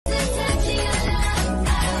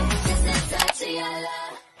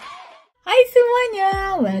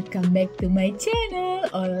semuanya, welcome back to my channel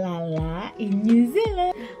Olala in New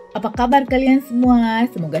Zealand. Apa kabar kalian semua?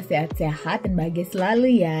 Semoga sehat-sehat dan bahagia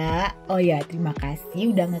selalu ya. Oh ya, terima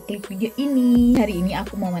kasih udah ngeklik video ini. Hari ini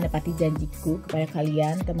aku mau menepati janjiku kepada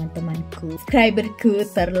kalian, teman-temanku, subscriberku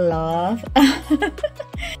terlove.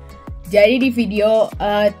 Jadi di video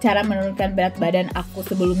cara menurunkan berat badan aku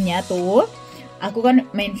sebelumnya tuh, aku kan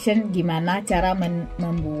mention gimana cara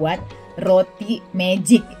membuat roti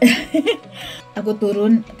magic. Aku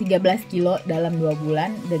turun 13 kilo dalam 2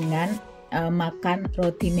 bulan dengan makan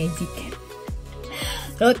roti magic.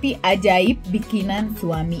 Roti ajaib bikinan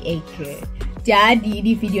suami Eke. Jadi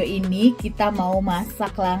di video ini kita mau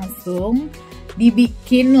masak langsung,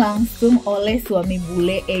 dibikin langsung oleh suami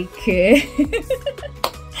bule Eke.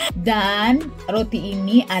 Dan roti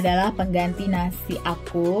ini adalah pengganti nasi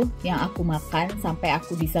aku yang aku makan sampai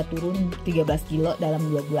aku bisa turun 13 kilo dalam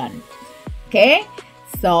 2 bulan. Oke,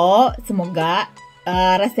 so semoga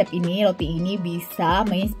resep ini, roti ini bisa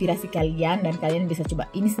menginspirasi kalian dan kalian bisa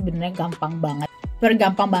coba. Ini sebenarnya gampang banget,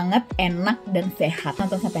 gampang banget, enak dan sehat.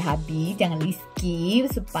 Nonton sampai habis, jangan di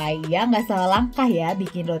skip supaya nggak salah langkah ya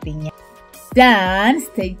bikin rotinya. Dan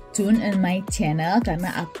stay tune on my channel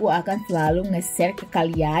karena aku akan selalu nge-share ke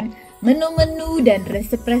kalian menu-menu dan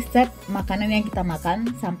resep-resep makanan yang kita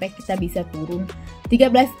makan sampai kita bisa turun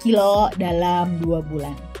 13 kilo dalam 2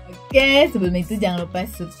 bulan. Oke, sebelum itu jangan lupa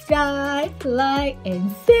subscribe, like, and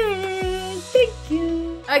share. Thank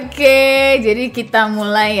you. Oke, jadi kita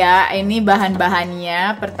mulai ya. Ini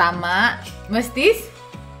bahan-bahannya. Pertama, mesti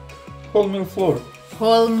wholemeal flour.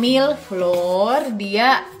 Wholemeal flour.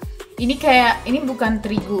 Dia ini kayak, ini bukan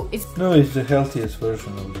terigu. No, it's the healthiest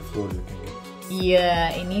version of the flour you can get.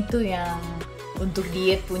 Iya, ini tuh yang untuk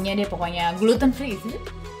diet punya dia, pokoknya gluten free sih.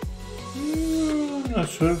 Not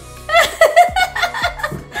sure.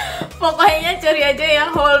 Pokoknya cari aja yang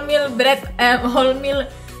wholemeal bread, wholemeal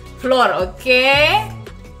flour, oke?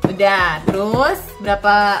 Udah, terus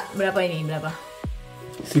berapa ini? Berapa?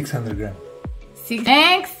 600 gram.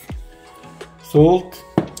 Next. Salt.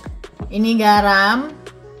 Ini garam.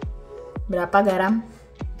 Berapa garam?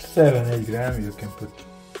 7-8 gram you can put.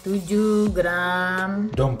 7 gram.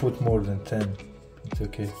 Don't put more than 10. It's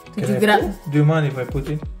okay. 7 gram. Do you mind if I put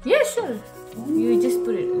in? Yeah, sure. You just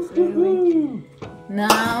put it straight away.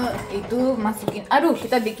 Nah, itu masukin. Aduh,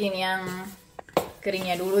 kita bikin yang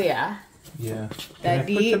keringnya dulu ya. Iya.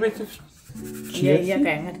 Tadi. Iya,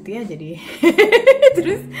 kayak ngerti ya jadi.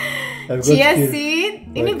 Terus chia seed.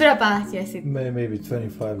 Ini berapa chia seed? Maybe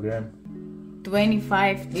 25 gram.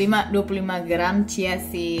 25 gram chia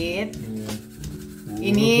seed. Yeah.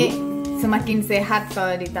 Ini semakin sehat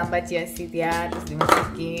kalau ditambah chia seed ya, terus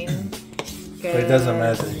dimasukin ke. But it doesn't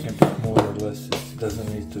matter, you can put more or less. It doesn't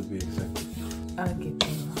need to be exact. Oh gitu.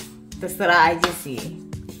 Terserah aja sih.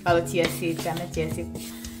 Kalau chia seed, karena chia seed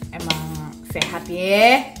emang sehat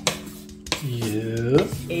ya. Yes.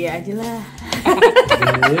 Iya aja lah.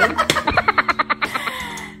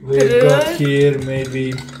 We got here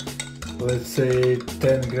maybe, let's say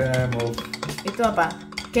 10 gram of. Itu apa?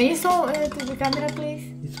 Can you show to the camera please?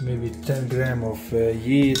 It's maybe 10 gram of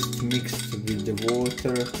yeast mixed with the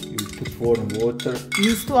water. You put warm water.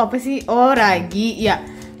 Yeast itu apa sih? Oh, ragi. Ya,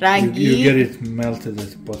 ragi. You get it melted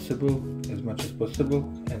as possible, as much as possible,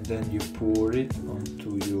 and then you pour it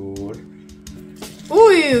onto your.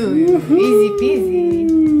 Easy peasy.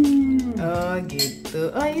 Oh gitu.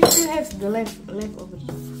 Oh, you still have the leftover.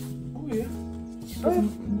 Oh yeah.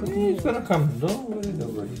 It's gonna come. Don't worry.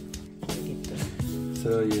 Gitu.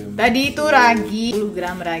 So you. Tadi itu ragi, 10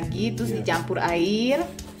 gram ragi, terus dicampur air.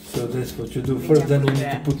 So that's what you do first. Then you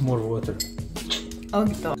need to put more water. Oh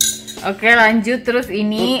gitu. Oke, lanjut. Terus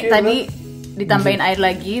ini tadi ditambahin air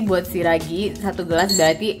lagi buat si ragi 1 gelas,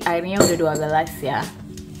 berarti airnya udah 2 gelas ya.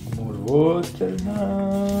 More water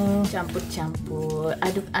now. Campur-campur,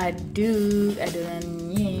 aduk-aduk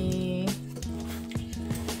adonannya.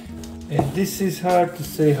 And this is hard to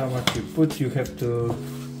say how much you put. You have to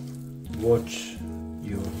watch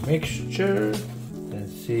your mixture and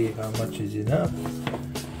see how much is enough.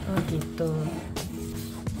 Oh gitu.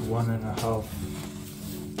 1.5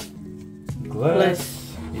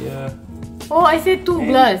 glass. Yeah. Oh, I said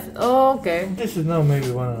 2 glass. Oh, okay. This is now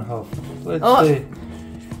maybe 1.5. Let's say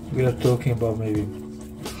we are talking about maybe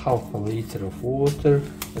half a liter of water.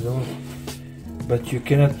 I don't know. But you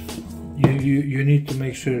cannot. You need to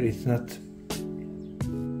make sure it's not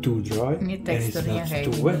too dry and it's not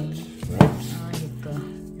too wet. Right? Oh gitu.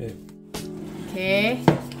 Yeah. Okay.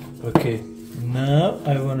 Okay. Now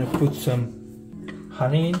I want to put some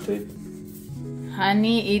honey into it.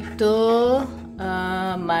 Honey itu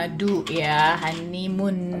madu ya,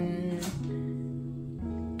 honeymoon.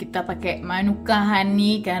 kita pakai Manuka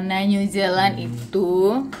Honey karena New Zealand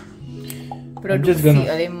itu produksi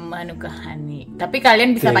oleh Manuka Honey. Tapi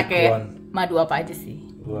kalian bisa pakai madu apa aja sih?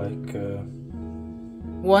 Like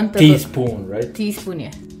 1 teaspoon, right? Teaspoon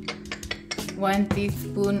ya. 1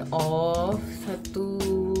 teaspoon of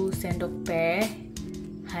 1 sendok teh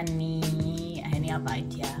honey. Ini apa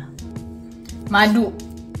aja? Madu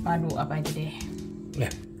apa aja deh? Yeah.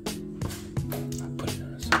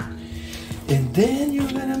 And then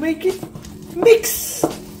you're gonna make it mix.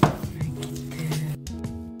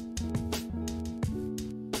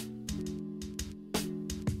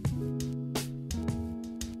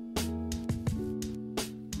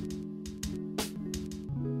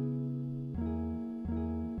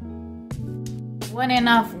 One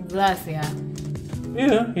enough glass ya?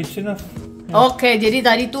 Yeah, it's enough. Oke, jadi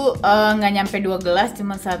tadi tuh nggak nyampe 2 gelas,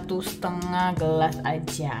 cuma 1,5 gelas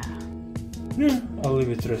aja. Yeah, I'll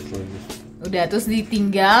leave it rest like this. Udah, terus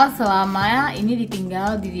ditinggal selama ini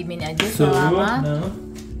didiemin aja selama.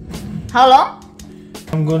 How long?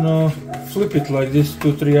 I'm gonna flip it like this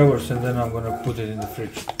 2-3 hours and then I'm gonna put it in the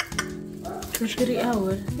fridge. 2-3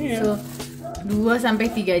 hours. Yeah. So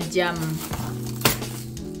 2-3 jam.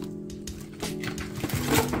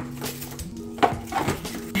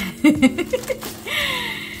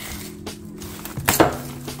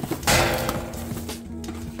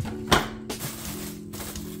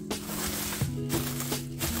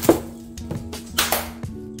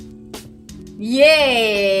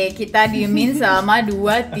 Yeay, kita diemin selama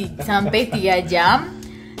 2-3 jam.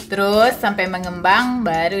 Terus sampai mengembang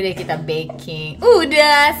baru deh kita baking.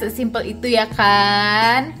 Udah, sesimpel itu ya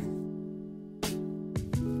kan?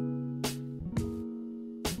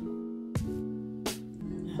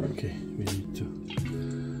 Okay, we need to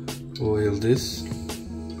oil this.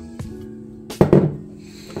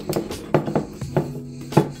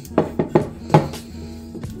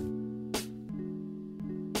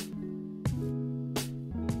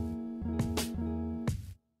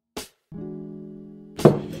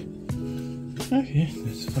 Okay,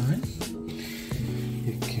 that's fine.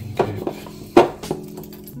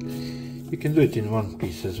 You can do it in one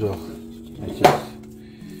piece as well. I just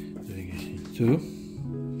doing it in two.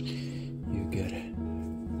 You gotta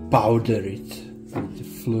powder it with the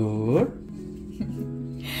flour.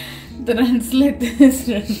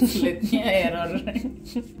 Translate-nya error.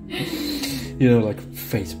 You know, like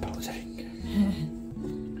face powdering.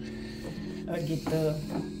 Oh gitu.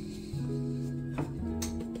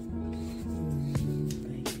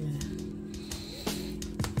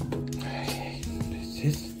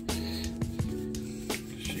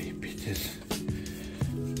 Shape it as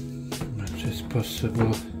much as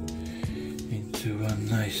possible into one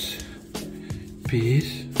nice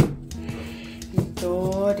piece.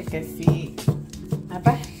 Itu dikasih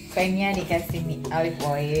apa? Pennya dikasih olive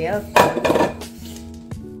oil.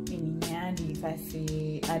 Ininya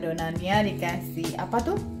dikasih, adonannya dikasih apa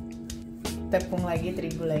tuh? Tepung lagi,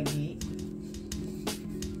 terigu lagi.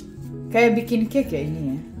 Kayak bikin cake ya ini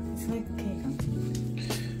ya. It's like cake.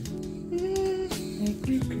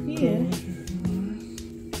 Iya.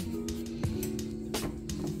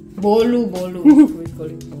 Bolu. We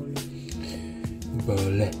call it bolu.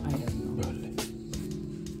 Boleh. I don't know. Boleh.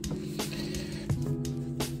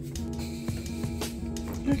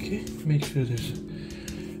 Okay, make sure there's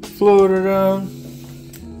flour around.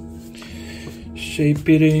 Shape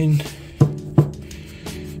it in.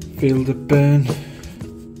 Fill the pan.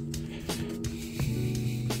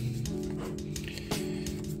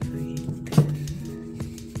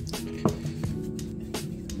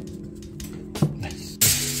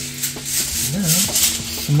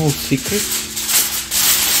 Small secret.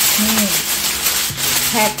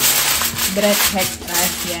 Hack, berat hack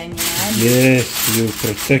rahasianya. Yes, you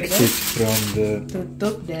protect it from the.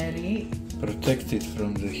 Tutup dari. Protect it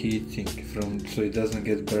from the heating, so it doesn't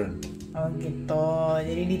get burned. Oh gitu.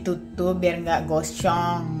 Jadi ditutup biar nggak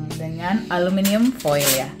gosong dengan aluminium foil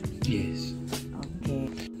ya. Yes. Oke.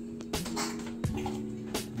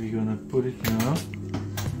 We're gonna put it now.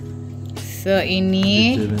 So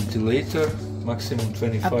ini. The ventilator. Maximum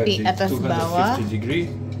 25 api atas 250 bawah,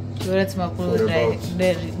 degree.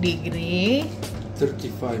 250 degree.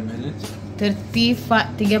 35 minutes. 35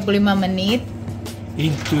 menit.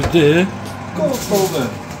 Into the cold oven.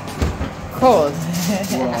 Cold.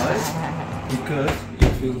 Why? Because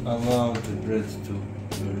it will allow the bread to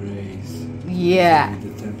raise. Iya.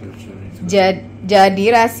 The temperature. Jadi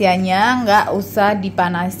rahasianya nggak usah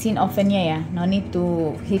dipanasin ovennya ya. No need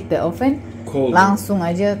to heat the oven. Cold. Langsung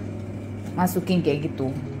aja masukin kayak gitu.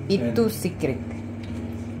 Itu secret.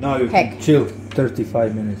 Now you can chill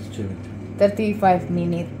 35 minutes chilling. 35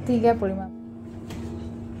 menit, 35.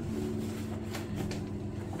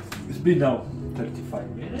 been now 35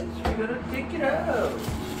 minutes. We're gonna take it out.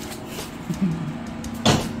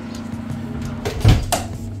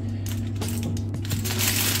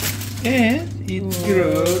 And it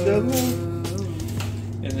grows a lot.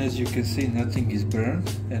 And as you can see, nothing is burned.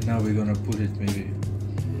 And now we're gonna put it maybe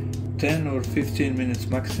 10 or 15 minutes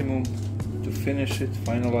maximum to finish it,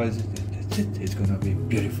 finalize it, and that's it. It's gonna be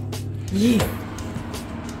beautiful. Yeah.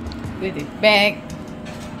 Put it back.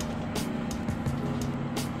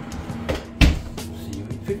 See you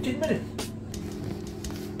in 15 minutes.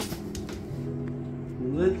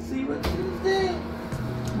 Let's see what's in there.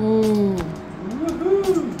 Ooh.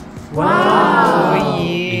 Woohoo! Wow. Oh,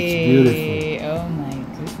 yeah. It's beautiful. Oh my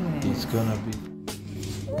goodness. It's gonna be.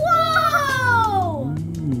 Wow.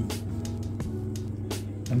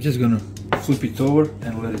 I'm just gonna flip it over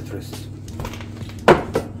and let it rest.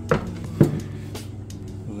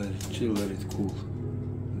 Let it chill, let it cool.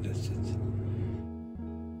 That's it.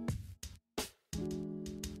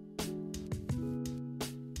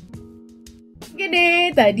 Oke deh,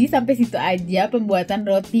 tadi sampai situ aja pembuatan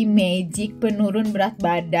roti magic penurun berat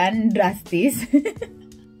badan drastis.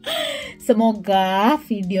 Semoga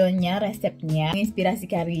videonya, resepnya menginspirasi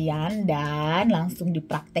kalian dan langsung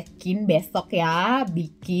dipraktekin besok ya.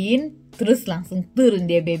 Bikin, terus langsung turun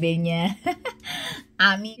deh BB-nya.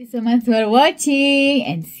 Amin. Thank you so much for watching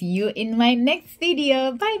and see you in my next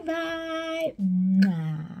video. Bye-bye.